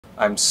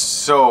I'm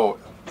so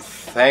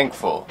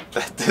thankful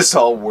that this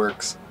all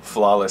works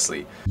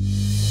flawlessly.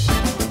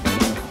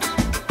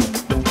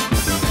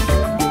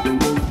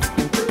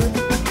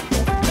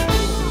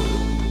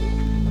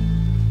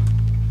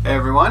 Hey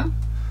everyone,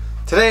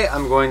 today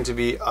I'm going to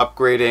be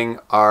upgrading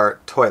our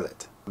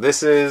toilet.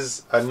 This is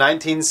a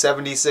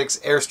 1976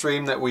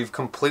 Airstream that we've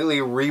completely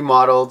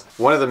remodeled.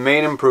 One of the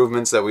main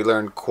improvements that we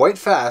learned quite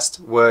fast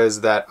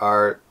was that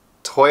our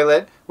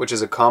toilet, which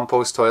is a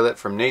compost toilet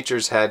from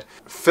Nature's Head,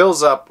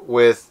 fills up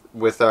with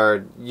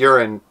our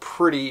urine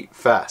pretty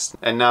fast.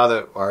 And now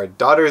that our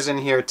daughter's in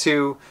here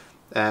too,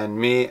 and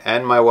me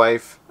and my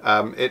wife,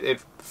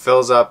 it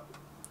fills up,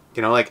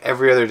 you know, like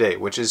every other day,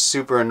 which is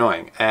super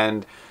annoying.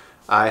 And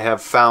I have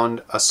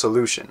found a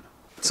solution.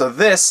 So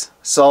this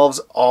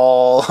solves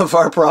all of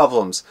our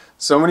problems.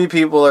 So many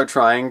people are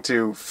trying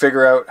to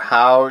figure out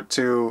how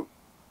to,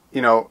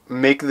 you know,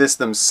 make this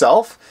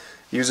themselves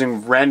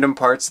using random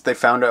parts that they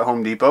found at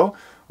Home Depot,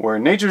 where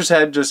Nature's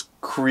Head just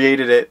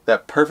created it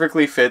that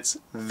perfectly fits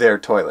their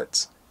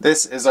toilets.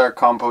 This is our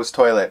compost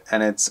toilet,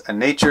 and it's a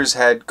Nature's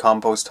Head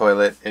compost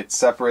toilet. It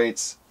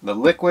separates the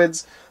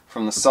liquids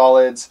from the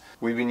solids.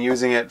 We've been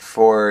using it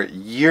for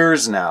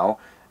years now.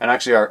 And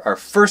actually our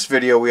first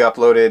video we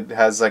uploaded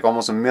has like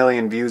almost 1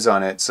 million views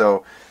on it.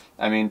 So,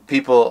 I mean,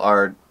 people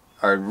are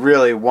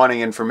really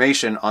wanting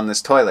information on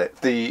this toilet.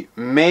 The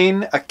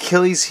main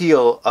Achilles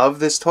heel of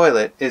this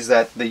toilet is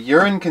that the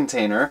urine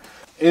container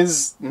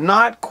is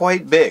not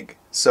quite big.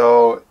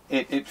 So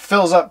it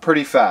fills up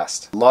pretty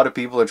fast. A lot of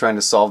people are trying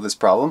to solve this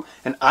problem,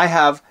 and I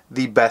have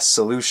the best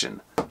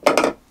solution.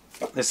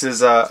 This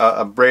is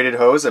a braided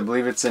hose. I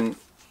believe it's 1.5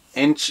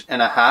 inches.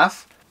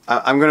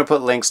 I'm going to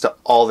put links to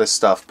all this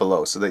stuff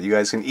below so that you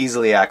guys can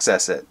easily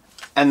access it.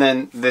 And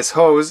then this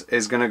hose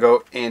is going to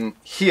go in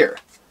here.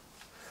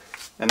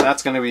 And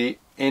that's going to be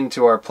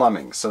into our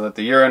plumbing so that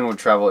the urine would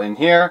travel in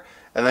here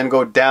and then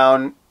go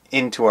down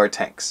into our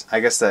tanks. I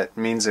guess that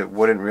means it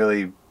wouldn't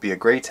really be a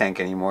gray tank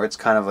anymore. It's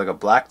kind of like a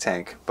black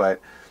tank,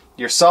 but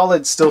your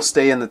solids still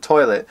stay in the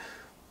toilet,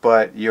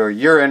 but your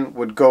urine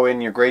would go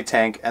in your gray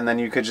tank, and then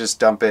you could just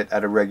dump it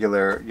at a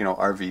regular, you know,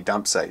 RV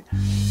dump site.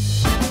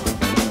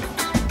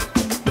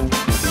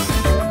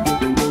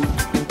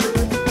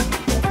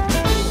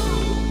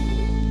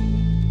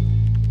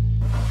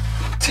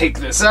 Take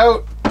this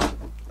out.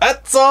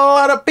 That's all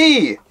out of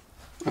pee.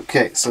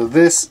 Okay, so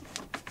this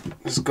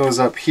goes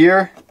up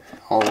here.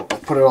 I'll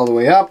put it all the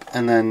way up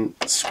and then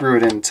screw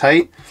it in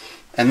tight.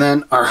 And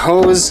then our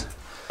hose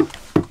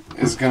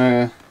is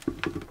gonna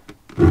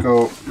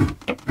go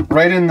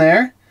right in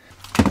there.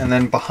 And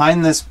then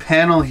behind this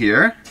panel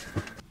here.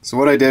 So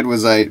what I did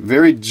was I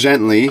very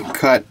gently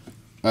cut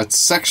a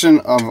section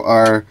of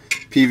our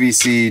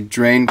PVC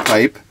drain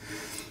pipe.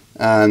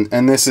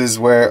 And this is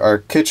where our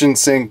kitchen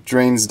sink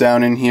drains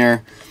down in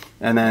here,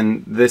 and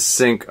then this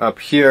sink up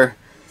here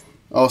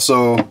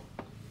also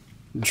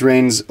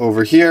drains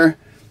over here,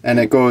 and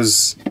it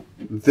goes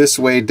this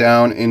way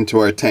down into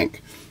our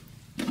tank.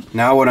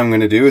 Now what I'm going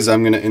to do is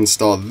I'm going to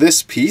install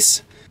this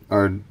piece.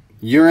 Our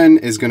urine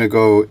is going to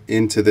go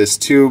into this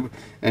tube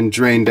and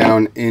drain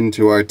down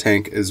into our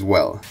tank as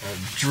well.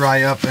 I'll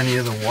dry up any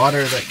of the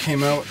water that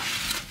came out,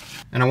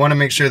 and I want to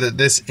make sure that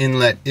this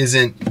inlet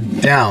isn't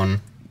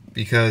down,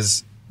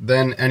 because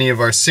then any of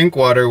our sink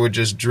water would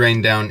just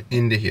drain down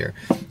into here.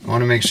 I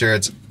want to make sure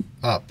it's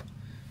up.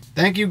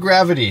 Thank you,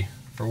 gravity,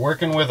 for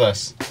working with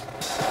us.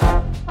 If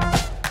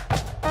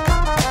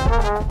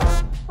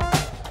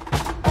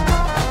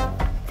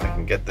I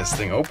can get this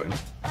thing open. Is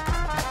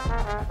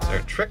there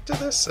a trick to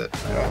this that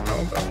I don't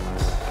know about?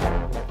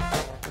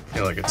 I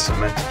feel like it's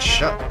cemented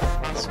shut.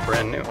 It's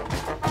brand new.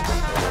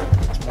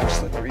 It's more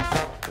slippery.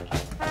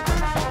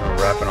 I'm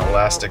gonna wrap an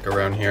elastic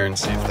around here and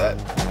see if that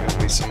gives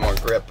me some more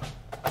grip.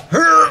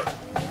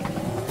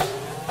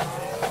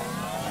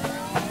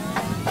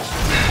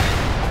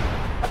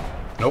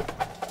 Nope.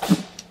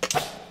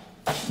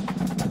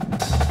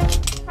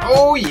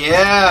 Oh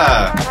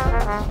yeah!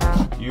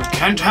 You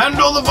can't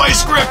handle the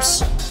vice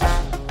grips!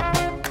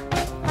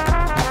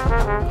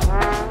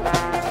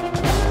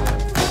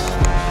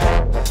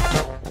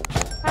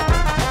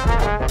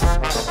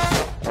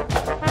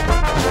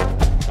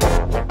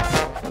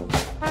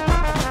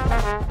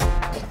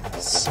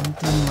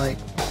 Something like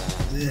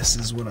this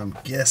is what I'm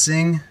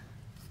guessing.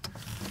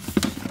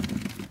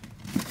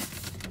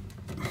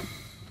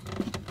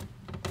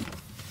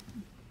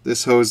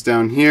 This hose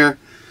down here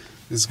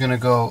is going to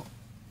go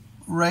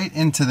right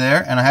into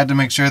there, and I had to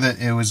make sure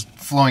that it was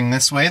flowing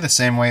this way, the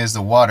same way as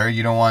the water.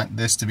 You don't want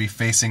this to be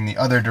facing the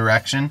other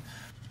direction.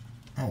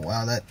 Oh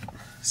wow, that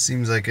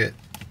seems like it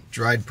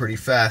dried pretty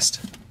fast.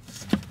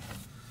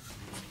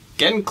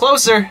 Getting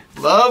closer.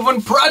 Love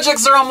when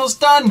projects are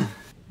almost done.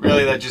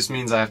 Really, that just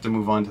means I have to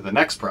move on to the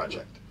next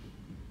project.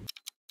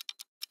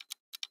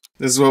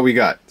 This is what we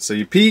got. So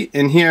you pee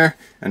in here,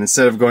 and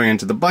instead of going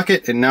into the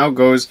bucket, it now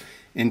goes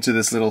into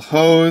this little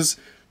hose.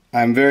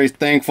 I'm very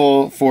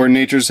thankful for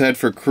Nature's Head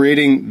for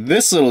creating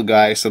this little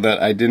guy so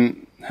that I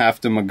didn't have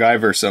to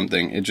MacGyver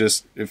something. It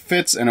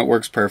fits and it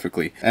works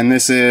perfectly. And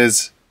this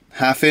is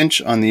 1/2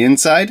 inch on the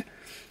inside,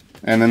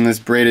 and then this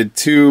braided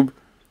tube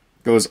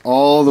goes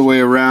all the way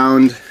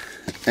around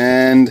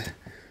and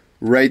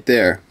right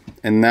there,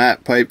 and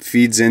that pipe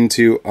feeds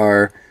into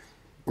our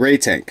gray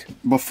tank.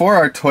 Before,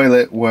 our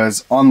toilet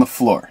was on the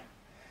floor,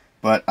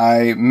 but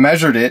I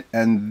measured it,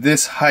 and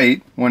this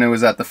height when it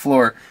was at the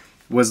floor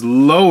was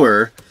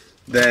lower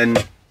than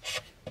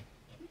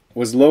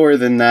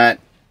that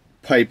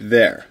pipe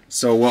there.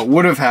 So what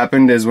would have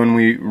happened is when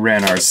we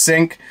ran our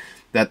sink,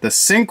 that the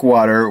sink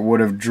water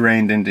would have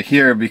drained into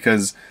here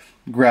because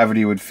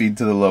gravity would feed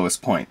to the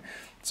lowest point.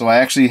 So I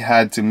actually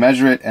had to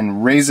measure it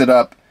and raise it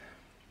up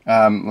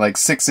like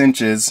 6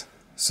 inches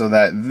so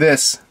that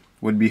this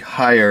would be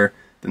higher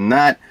than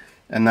that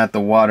and that the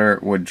water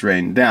would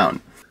drain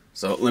down.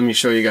 So let me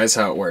show you guys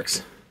how it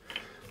works.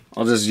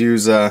 I'll just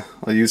use I'll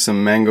use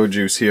some mango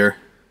juice here.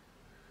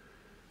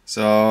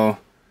 So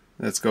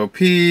let's go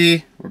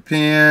pee. We're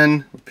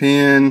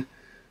peeing.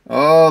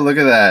 Oh, look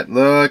at that.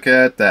 Look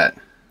at that.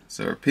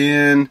 So we're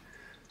peeing.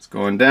 It's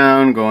going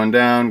down, going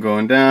down,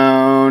 going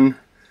down.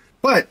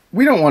 But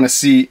we don't want to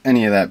see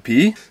any of that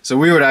pee, so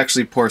we would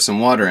actually pour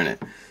some water in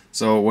it.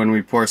 So when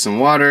we pour some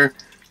water,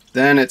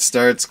 then it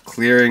starts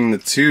clearing the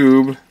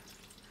tube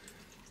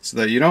so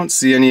that you don't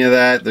see any of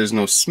that. There's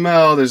no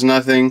smell, there's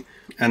nothing,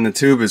 and the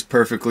tube is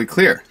perfectly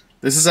clear.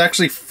 This is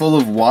actually full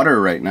of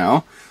water right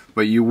now,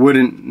 but you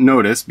wouldn't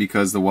notice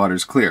because the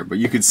water's clear, but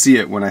you could see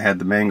it when I had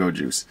the mango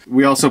juice.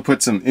 We also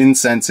put some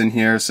incense in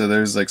here, so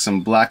there's like some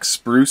black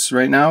spruce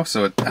right now,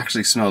 so it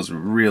actually smells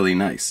really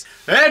nice.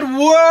 It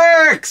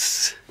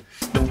works!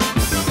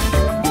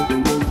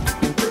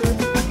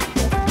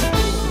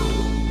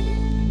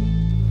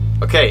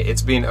 Okay,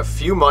 it's been a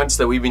few months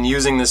that we've been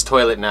using this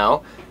toilet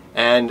now,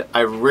 and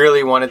I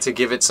really wanted to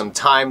give it some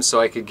time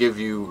so I could give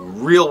you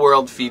real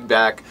world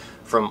feedback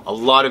from a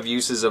lot of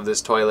uses of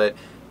this toilet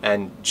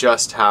and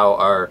just how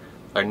our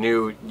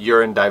new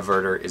urine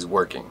diverter is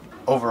working.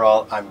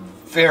 Overall, I'm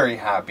very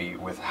happy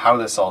with how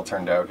this all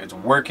turned out. It's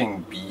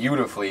working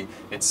beautifully.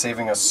 It's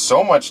saving us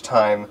so much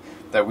time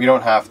that we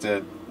don't have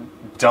to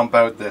dump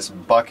out this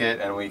bucket,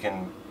 and we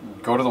can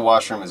go to the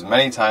washroom as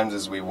many times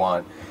as we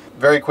want.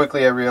 Very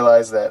quickly I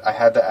realized that I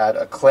had to add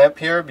a clamp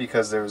here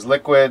because there was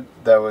liquid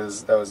that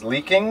was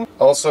leaking.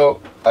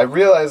 Also, I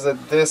realized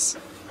that this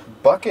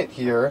bucket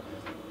here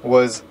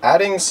was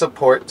adding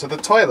support to the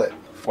toilet.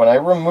 When I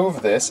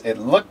removed this, it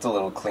looked a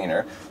little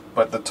cleaner,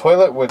 but the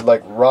toilet would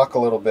like rock a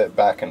little bit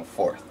back and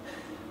forth.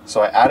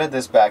 So I added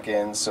this back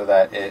in so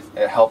that it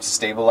helps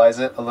stabilize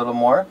it a little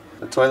more.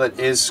 The toilet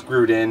is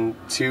screwed in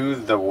to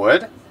the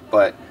wood,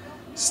 but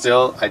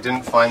still I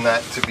didn't find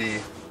that to be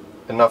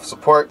enough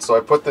support, so I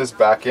put this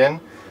back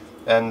in,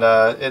 and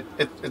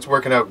it's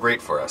working out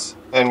great for us.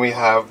 And we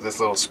have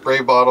this little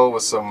spray bottle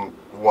with some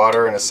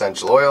water and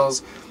essential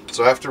oils,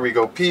 so after we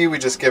go pee we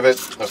just give it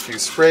a few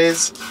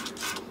sprays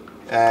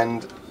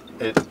and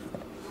it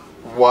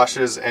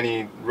washes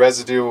any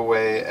residue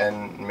away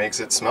and makes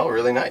it smell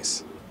really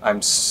nice.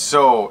 I'm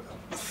so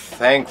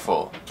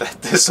thankful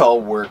that this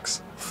all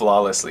works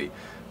flawlessly.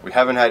 We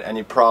haven't had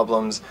any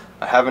problems.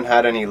 I haven't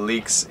had any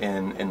leaks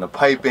in the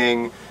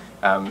piping.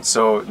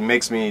 So it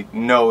makes me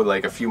know,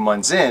 like, a few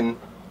months in,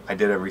 I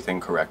did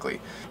everything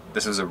correctly.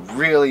 This was a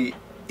really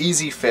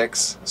easy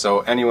fix,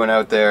 so anyone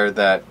out there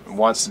that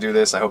wants to do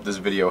this, I hope this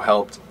video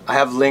helped. I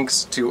have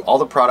links to all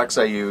the products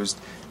I used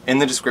in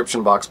the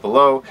description box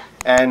below,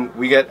 and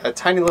we get a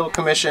tiny little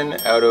commission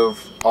out of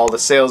all the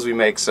sales we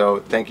make, so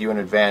thank you in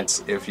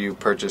advance if you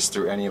purchase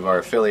through any of our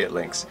affiliate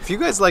links. If you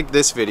guys like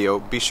this video,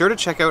 be sure to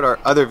check out our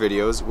other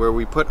videos where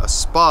we put a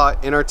spa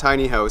in our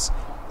tiny house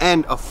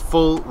and a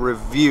full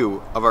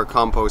review of our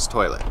compost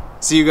toilet.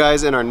 See you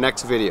guys in our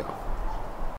next video.